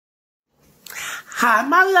Hi,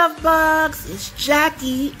 my love bugs. It's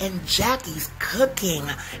Jackie and Jackie's Cooking.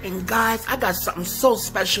 And guys, I got something so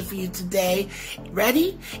special for you today.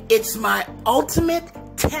 Ready? It's my ultimate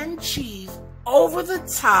 10 cheese over the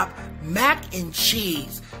top mac and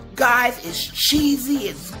cheese. Guys, it's cheesy,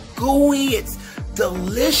 it's gooey, it's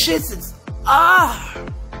delicious, it's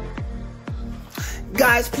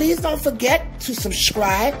Guys, please don't forget to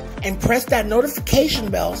subscribe and press that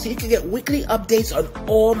notification bell so you can get weekly updates on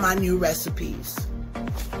all my new recipes.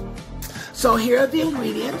 So here are the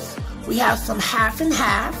ingredients. We have some half and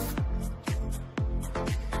half.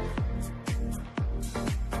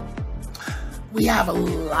 We have a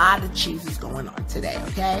lot of cheeses going on today,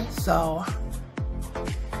 okay? So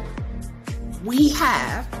we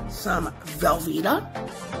have some Velveeta,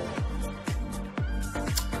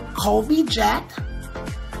 Colby Jack,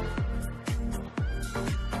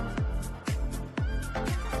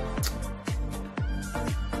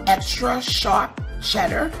 Extra Sharp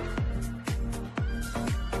Cheddar,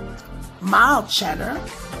 mild cheddar,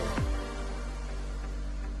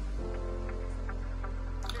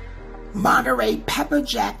 Monterrey pepper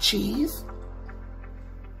jack cheese,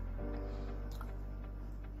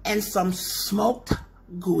 and some smoked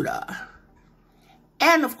Gouda,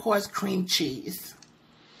 and of course cream cheese.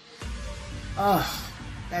 Oh,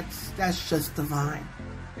 that's just divine.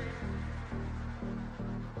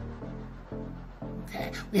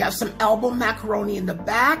 Okay, we have some elbow macaroni in the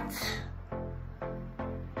back.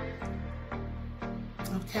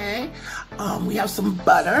 Okay, we have some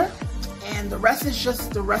butter, and the rest is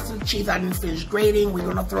just the rest of the cheese I didn't finish grating. We're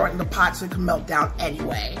gonna throw it in the pot so it can melt down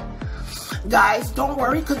anyway. Guys, don't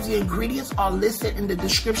worry because the ingredients are listed in the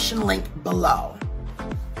description link below.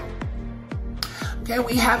 Okay,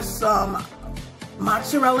 we have some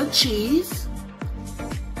mozzarella cheese,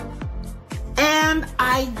 and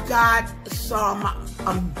I got some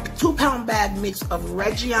 2-pound bag mix of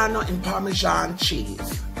reggiano and parmesan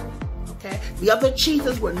cheese. Okay, the other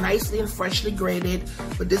cheeses were nicely and freshly grated,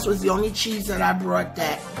 but this was the only cheese that I brought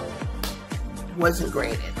that wasn't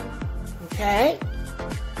grated. Okay,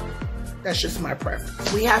 that's just my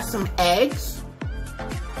preference. We have some eggs,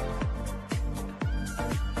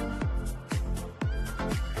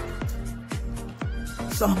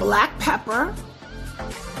 some black pepper,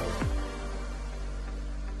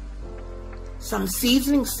 some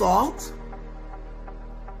seasoning salt,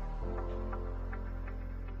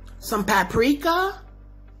 some paprika,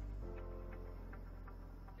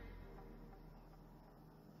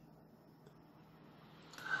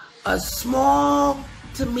 a small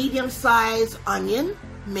to medium-sized onion,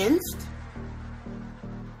 minced,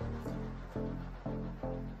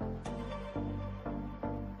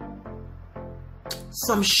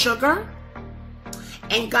 some sugar,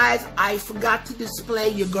 and guys, I forgot to display,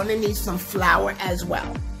 you're gonna need some flour as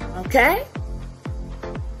well, okay?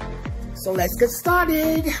 So let's get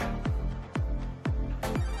started.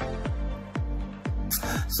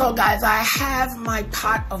 So guys, I have my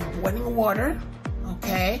pot of boiling water,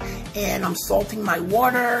 okay? And I'm salting my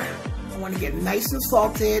water. I wanna get nice and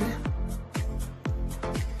salted.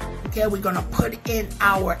 Okay, we're gonna put in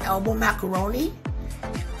our elbow macaroni,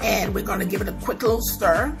 and we're gonna give it a quick little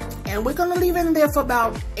stir, and we're gonna leave it in there for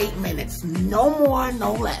about 8 minutes. No more,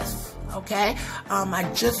 no less, okay? I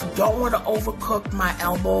just don't wanna overcook my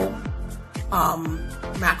elbow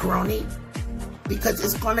macaroni because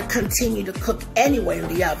it's gonna continue to cook anyway in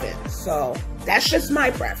the oven. So that's just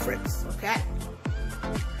my preference, okay?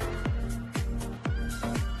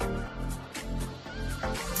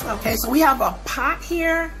 Okay, so we have a pot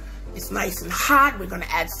here. It's nice and hot. We're gonna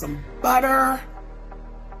add some butter.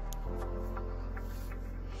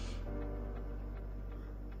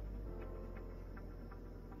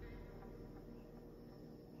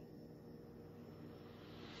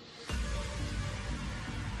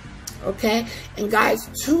 Okay, and guys,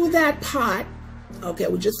 to that pot, okay,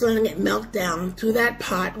 we're just letting it melt down to that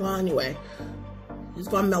pot. Well, anyway, it's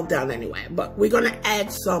gonna melt down anyway, but we're gonna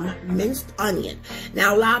add some minced onion.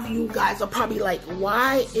 Now, a lot of you guys are probably like,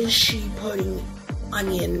 why is she putting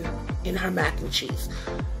onion in her mac and cheese?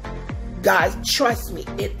 Guys, trust me,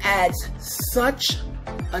 it adds such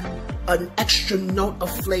an extra note of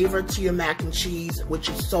flavor to your mac and cheese, which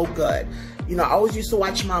is so good. You know, I always used to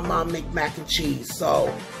watch my mom make mac and cheese,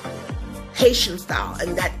 so Haitian style,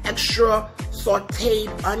 and that extra sauteed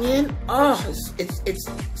onion, oh, it's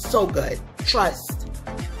so good.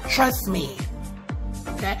 Trust me.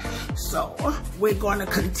 Okay, so we're going to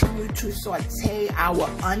continue to saute our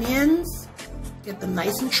onions, get them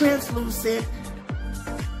nice and translucent.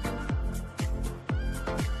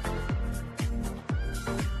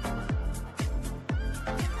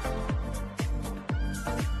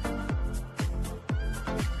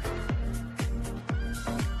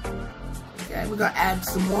 we're gonna add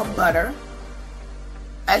some more butter.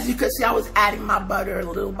 As you can see, I was adding my butter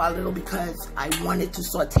little by little because I wanted to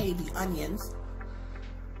saute the onions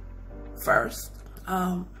first.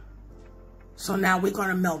 So now we're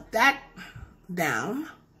gonna melt that down.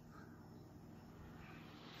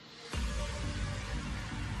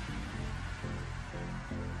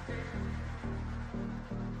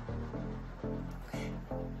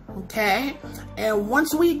 Okay, and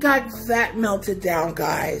once we got that melted down,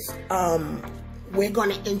 guys, we're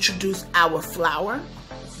going to introduce our flour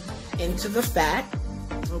into the fat.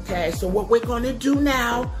 Okay, so what we're going to do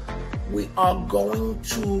now, we are going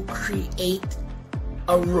to create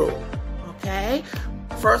a roux. Okay,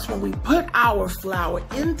 first, when we put our flour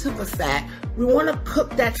into the fat, we want to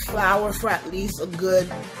cook that flour for at least a good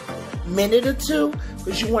minute or two,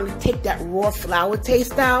 because you want to take that raw flour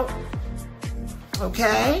taste out.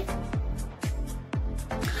 Okay,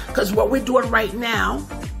 because what we're doing right now,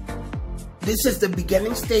 this is the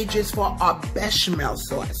beginning stages for our bechamel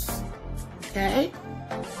sauce. Okay,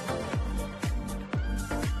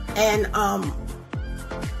 and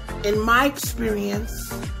in my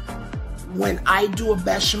experience, when I do a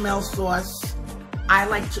bechamel sauce, I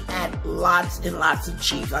like to add lots and lots of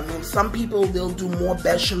cheese. I mean, some people, they'll do more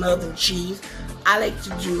bechamel than cheese. I like to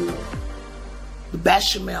do the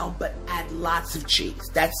bechamel, but add lots of cheese.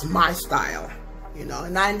 That's my style, you know.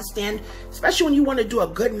 And I understand, especially when you want to do a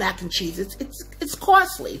good mac and cheese, it's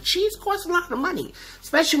costly. Cheese costs a lot of money,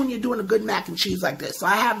 especially when you're doing a good mac and cheese like this. So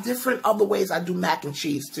I have different other ways I do mac and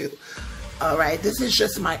cheese too. All right, this is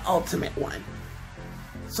just my ultimate one.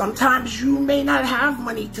 Sometimes you may not have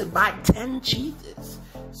money to buy 10 cheeses,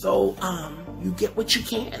 so you get what you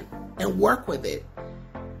can and work with it.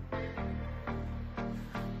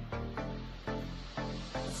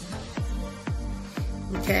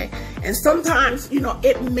 Okay, and sometimes, you know,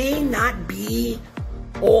 it may not be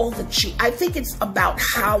all the cheese. I think it's about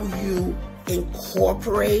how you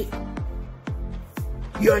incorporate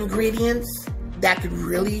your ingredients that could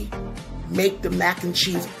really make the mac and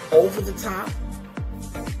cheese over the top.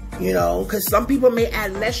 You know, because some people may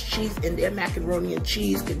add less cheese and their macaroni and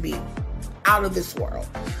cheese can be out of this world.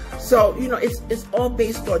 So, you know, it's all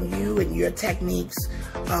based on you and your techniques.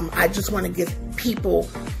 I just want to give people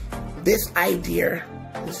this idea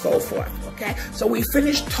and so forth. Okay, so we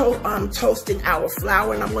finished toasting our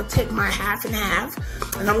flour, and I'm going to take my half and half,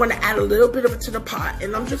 and I'm going to add a little bit of it to the pot,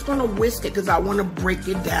 and I'm just going to whisk it because I want to break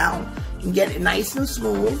it down and get it nice and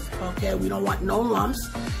smooth. Okay, we don't want no lumps.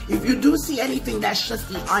 If you do see anything, that's just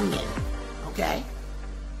the onion. Okay.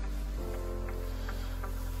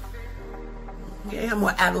 Okay, I'm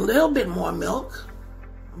going to add a little bit more milk,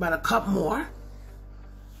 about a cup more.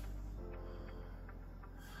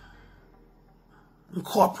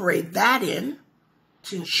 Incorporate that in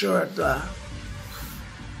to ensure the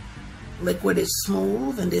liquid is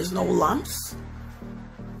smooth and there's no lumps.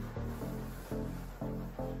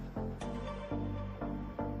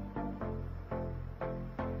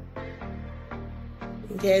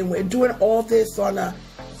 Okay, and we're doing all this on a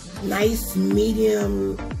nice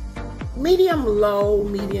medium low,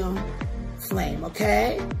 medium flame,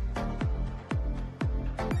 okay?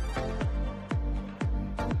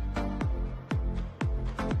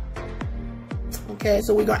 Okay,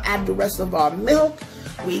 so we're gonna add the rest of our milk.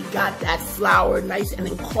 We got that flour nice and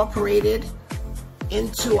incorporated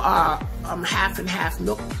into our half and half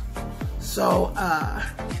milk. So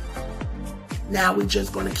now we're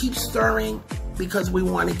just gonna keep stirring because we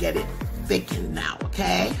want to get it thickened now.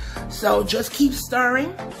 Okay, so just keep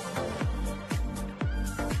stirring.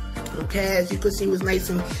 Okay, as you can see, it was nice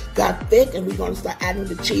and got thick, and we're going to start adding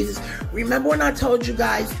the cheeses. Remember when I told you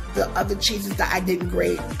guys the other cheeses that I didn't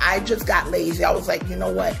grate? I just got lazy. I was like, you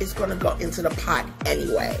know what? It's going to go into the pot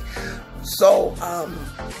anyway. So,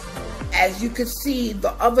 as you can see,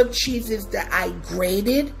 the other cheeses that I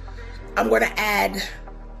grated, I'm going to add,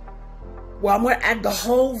 well, I'm going to add the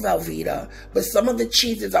whole Velveeta, but some of the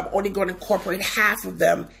cheeses, I'm only going to incorporate half of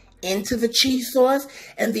them into the cheese sauce,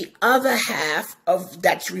 and the other half of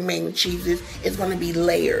that's remaining cheeses is going to be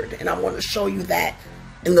layered, and I'm going to show you that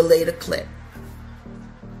in the later clip.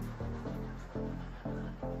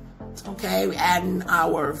 Okay, we're adding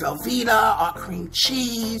our Velveeta, our cream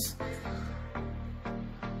cheese.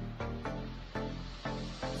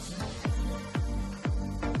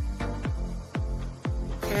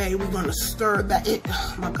 Okay, we're going to stir that.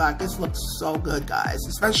 Oh my God, this looks so good, guys,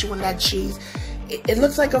 especially when that cheese, it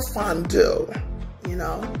looks like a fondue, you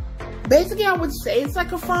know. Basically, I would say it's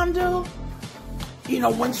like a fondue. You know,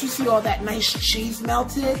 once you see all that nice cheese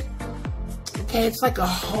melted, okay, it's like a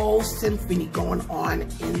whole symphony going on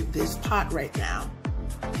in this pot right now.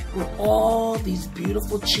 With all these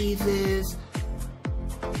beautiful cheeses,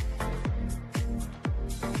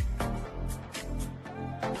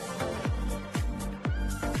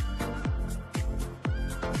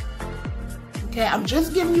 Okay, I'm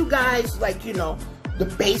just giving you guys, like, you know, the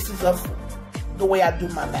basis of the way I do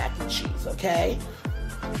my mac and cheese, okay?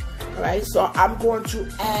 All right, so I'm going to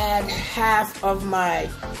add half of my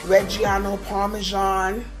reggiano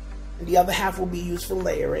parmesan, and the other half will be used for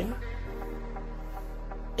layering.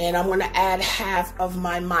 And I'm going to add half of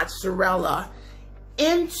my mozzarella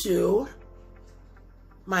into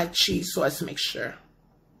my cheese sauce mixture.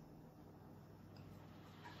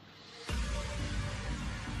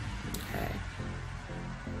 Okay.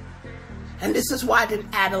 And this is why I didn't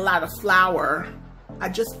add a lot of flour. I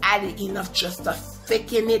just added enough just to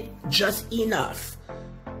thicken it just enough.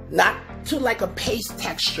 Not to like a paste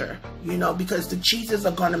texture, you know, because the cheeses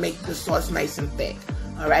are going to make the sauce nice and thick.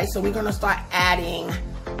 All right, so we're going to start adding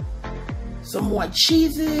some more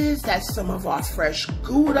cheeses. That's some of our fresh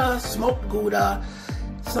Gouda, smoked Gouda,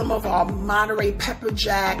 some of our Monterrey pepper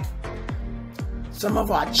jack, some of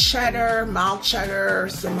our cheddar, mild cheddar,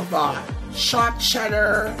 some of our sharp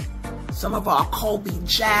cheddar, some of our Colby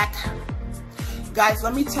jack. Guys,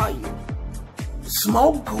 let me tell you,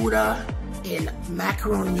 smoked Gouda and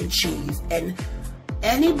macaroni and cheese, and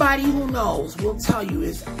anybody who knows will tell you,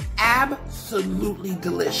 is absolutely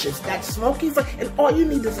delicious. That smoky and all you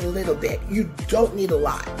need is a little bit. You don't need a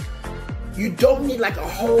lot. You don't need like a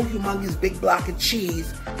whole humongous big block of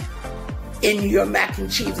cheese in your mac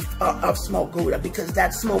and cheese of smoked Gouda, because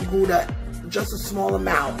that smoked Gouda, just a small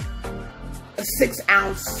amount, a 6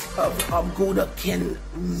 ounce of Gouda can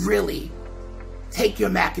really take your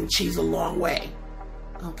mac and cheese a long way.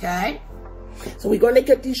 Okay? So we're going to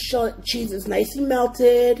get these cheeses nice and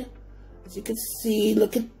melted. As you can see,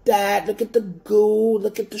 look at that. Look at the goo.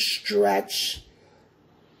 Look at the stretch.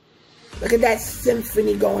 Look at that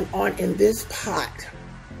symphony going on in this pot.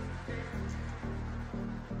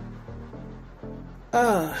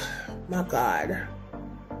 Oh, my God.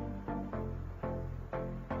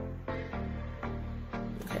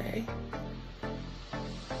 Okay.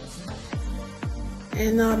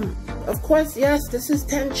 And, of course, yes, this is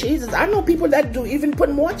 10 cheeses. I know people that do even put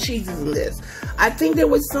more cheeses in this. I think there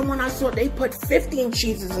was someone I saw, they put 15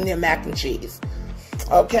 cheeses in their mac and cheese.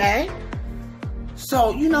 Okay?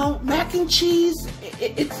 So, you know, mac and cheese,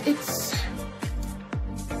 it's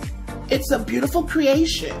a beautiful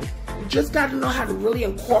creation. You just got to know how to really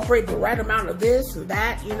incorporate the right amount of this and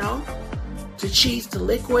that, you know, to cheese to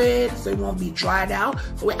liquid, so it won't be dried out.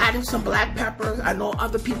 So we're adding some black pepper. I know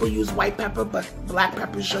other people use white pepper, but black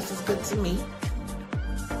pepper is just as good to me.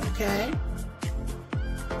 Okay.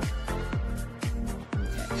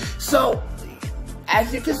 Okay. So,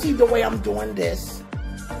 as you can see the way I'm doing this,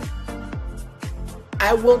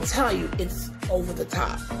 I will tell you, it's over the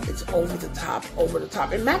top. It's over the top, over the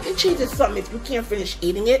top. And mac and cheese is something, if you can't finish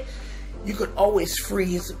eating it, you could always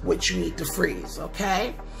freeze what you need to freeze,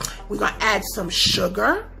 okay? We're gonna add some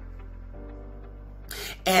sugar.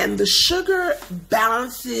 And the sugar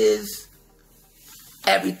balances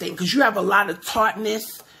everything, because you have a lot of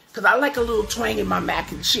tartness, because I like a little twang in my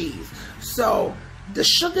mac and cheese. So the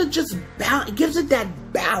sugar just gives it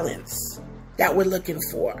that balance that we're looking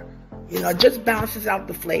for. You know, it just balances out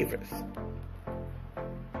the flavors.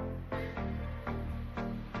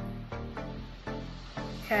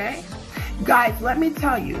 Okay? Guys, let me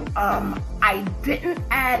tell you, I didn't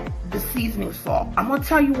add the seasoning salt. I'm going to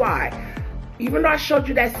tell you why. Even though I showed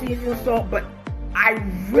you that seasoning salt, but I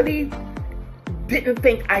really didn't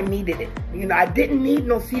think I needed it. You know, I didn't need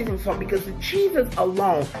no seasoning salt because the cheeses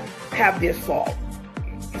alone have their salt.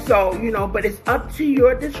 So, you know, but it's up to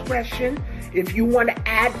your discretion. If you want to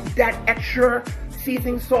add that extra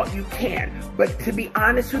seasoning salt, you can. But to be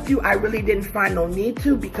honest with you, I really didn't find no need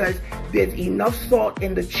to, because there's enough salt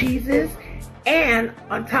in the cheeses. And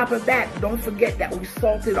on top of that, don't forget that we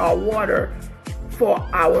salted our water for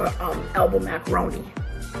our elbow macaroni.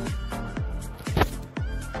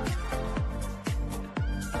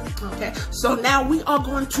 Okay, so now we are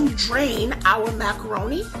going to drain our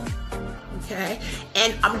macaroni. Okay,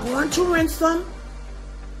 and I'm going to rinse them.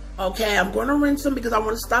 Okay, I'm going to rinse them because I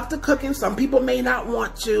want to stop the cooking. Some people may not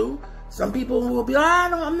want to. Some people will be, oh,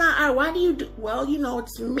 I'm not, why do you do? Well, you know,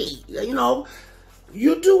 it's me. You know,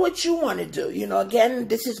 you do what you want to do. You know, again,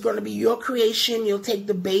 this is going to be your creation. You'll take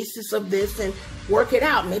the basis of this and work it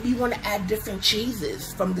out. Maybe you want to add different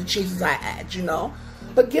cheeses from the cheeses I add, you know.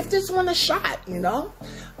 But give this one a shot, you know.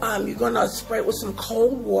 You're going to spray it with some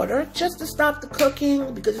cold water just to stop the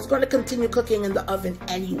cooking, because it's going to continue cooking in the oven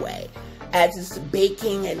anyway, as it's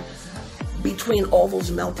baking and between all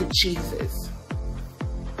those melted cheeses.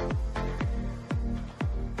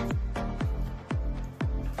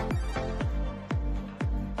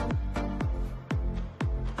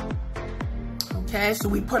 Okay, so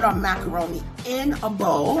we put our macaroni in a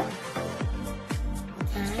bowl.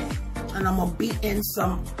 And I'm gonna beat in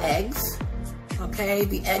some eggs. Okay,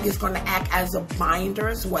 the egg is gonna act as a binder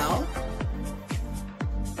as well.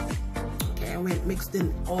 Okay, we mixed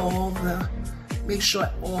in make sure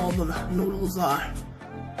all the noodles are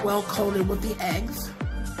well coated with the eggs.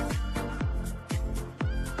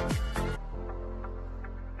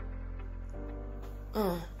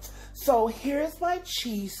 So here's my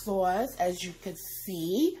cheese sauce, as you can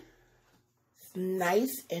see. It's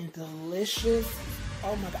nice and delicious.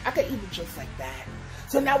 Oh my God, I could eat it just like that.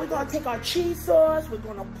 So now we're gonna take our cheese sauce, we're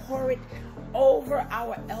gonna pour it over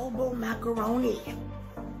our elbow macaroni.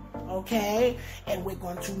 Okay, and we're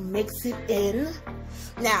going to mix it in.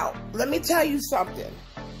 Now, let me tell you something.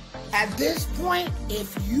 At this point,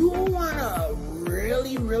 if you wanna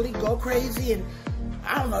really, really go crazy and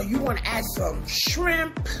I don't know, you want to add some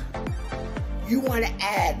shrimp, you want to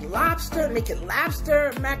add lobster, make it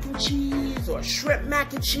lobster mac and cheese or shrimp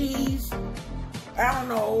mac and cheese, I don't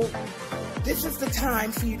know, this is the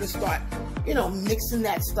time for you to start, you know, mixing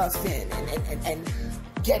that stuff in and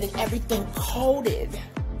getting everything coated,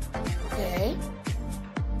 okay?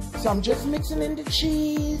 So I'm just mixing in the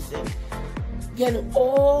cheese and getting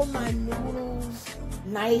all my noodles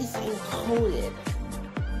nice and coated.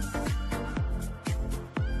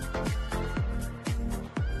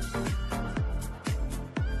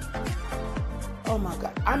 Oh my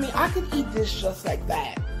God. I mean, I could eat this just like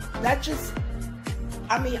that. That just,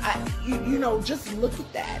 I mean, you know, just look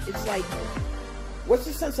at that. It's like, what's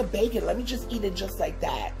the sense of bacon? Let me just eat it just like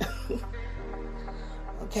that.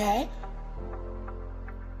 Okay?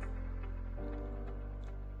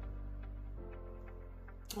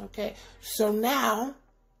 Okay, so now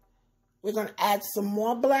we're going to add some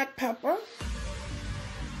more black pepper.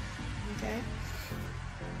 Okay?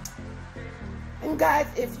 And guys,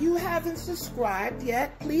 if you haven't subscribed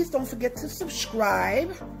yet, please don't forget to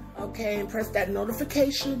subscribe, okay, and press that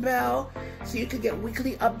notification bell so you can get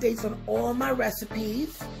weekly updates on all my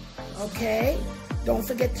recipes, okay? Don't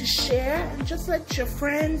forget to share and just let your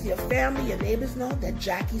friends, your family, your neighbors know that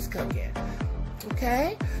Jackie's cooking,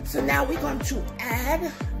 okay? So now we're going to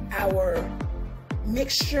add our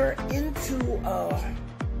mixture into a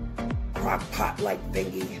crock pot like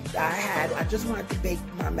thingy that I had. I just wanted to bake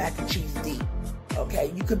my mac and cheese deep.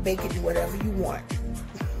 Okay, you could bake it in whatever you want.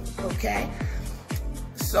 Okay,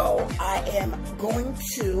 so I am going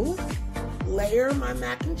to layer my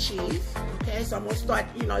mac and cheese. Okay, so I'm gonna start,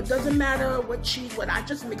 you know, it doesn't matter what cheese, I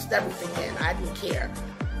just mixed everything in. I didn't care,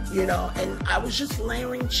 you know, and I was just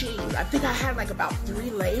layering cheese. I think I had like about 3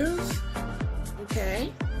 layers.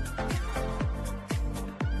 Okay.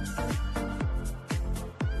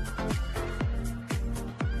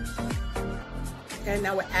 And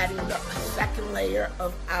now we're adding the second layer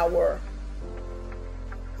of our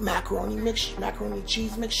macaroni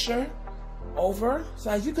cheese mixture over.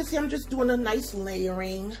 So as you can see, I'm just doing a nice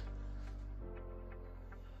layering,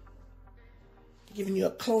 giving you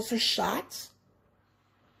a closer shot.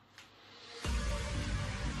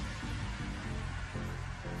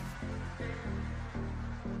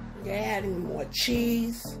 Okay, adding more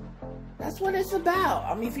cheese. That's what it's about.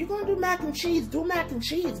 I mean, if you're gonna do mac and cheese, do mac and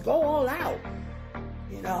cheese. Go all out.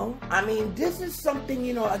 You know, I mean, this is something,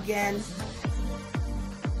 you know, again,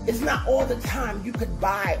 it's not all the time you could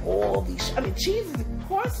buy all these. I mean, cheese is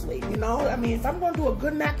costly, you know. I mean, if I'm going to do a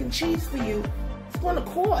good mac and cheese for you, it's going to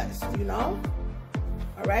cost, you know.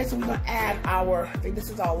 All right, so we're going to add our, I think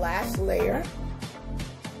this is our last layer.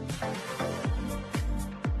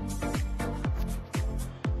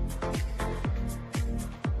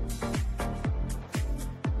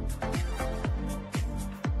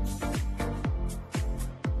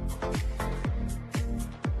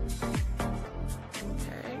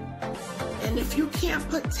 And if you can't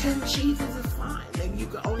put 10 cheeses, it's fine. Maybe you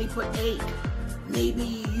could only put 8.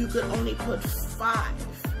 Maybe you could only put 5.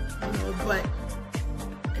 You know, but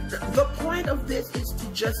the point of this is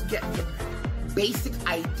to just get the basic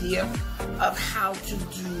idea of how to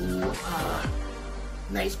do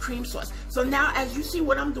nice cream sauce. So now, as you see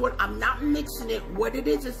what I'm doing, I'm not mixing it. What it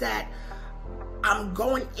is that I'm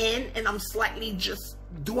going in and I'm slightly just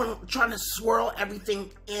trying to swirl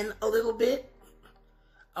everything in a little bit.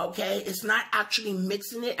 Okay, it's not actually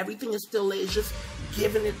mixing it. Everything is still there. It's just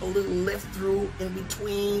giving it a little lift through in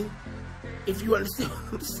between. If you understand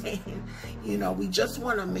what I'm saying, you know, we just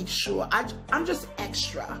want to make sure. I'm just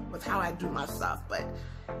extra with how I do my stuff, but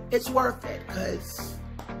it's worth it because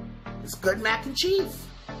it's good mac and cheese.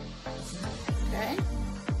 Okay.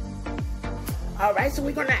 All right, so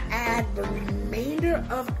we're gonna add the remainder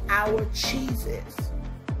of our cheeses.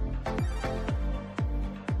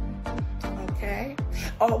 Okay.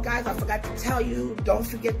 Oh, guys, I forgot to tell you, don't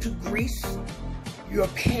forget to grease your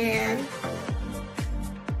pan,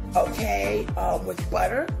 okay, with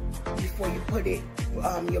butter before you put it,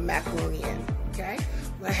 your macaroni in, okay?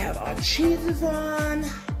 We're gonna have our cheeses on.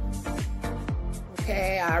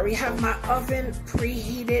 Okay, I already have my oven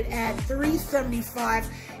preheated at 375,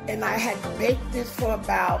 and I had baked this for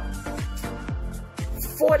about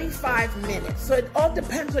 45 minutes. So it all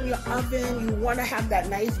depends on your oven. You want to have that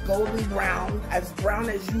nice golden brown, as brown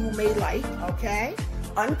as you may like, okay?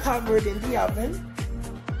 Uncovered in the oven,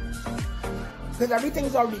 because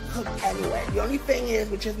everything's already cooked anyway. The only thing is,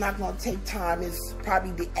 which is not going to take time, is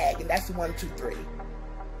probably the egg, and that's 1, 2, 3.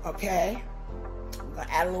 Okay? I'm going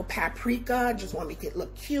to add a little paprika. Just want to make it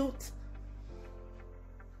look cute.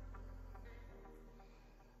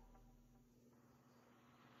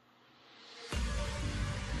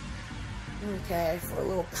 Okay, for a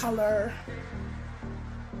little color.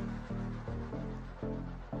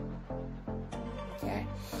 Okay,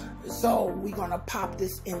 so we're going to pop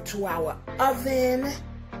this into our oven,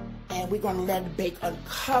 and we're going to let it bake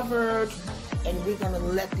uncovered, and we're going to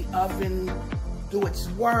let the oven do its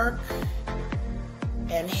work.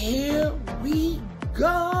 And here we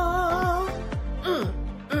go.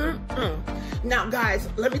 Now, guys,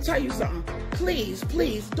 let me tell you something. Please,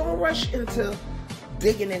 please don't rush into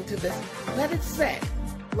digging into this. Let it set.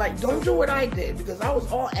 Like, don't do what I did, because I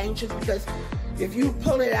was all anxious, because if you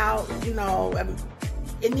pull it out, you know,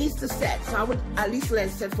 it needs to set. So I would at least let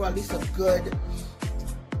it set for at least a good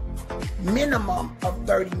minimum of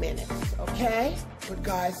 30 minutes, okay? But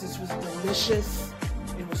guys, this was delicious.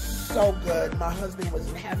 It was so good. My husband was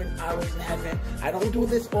in heaven. I was in heaven. I don't do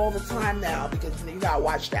this all the time now, because you gotta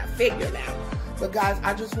watch that figure now. But guys,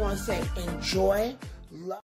 I just want to say enjoy. Love.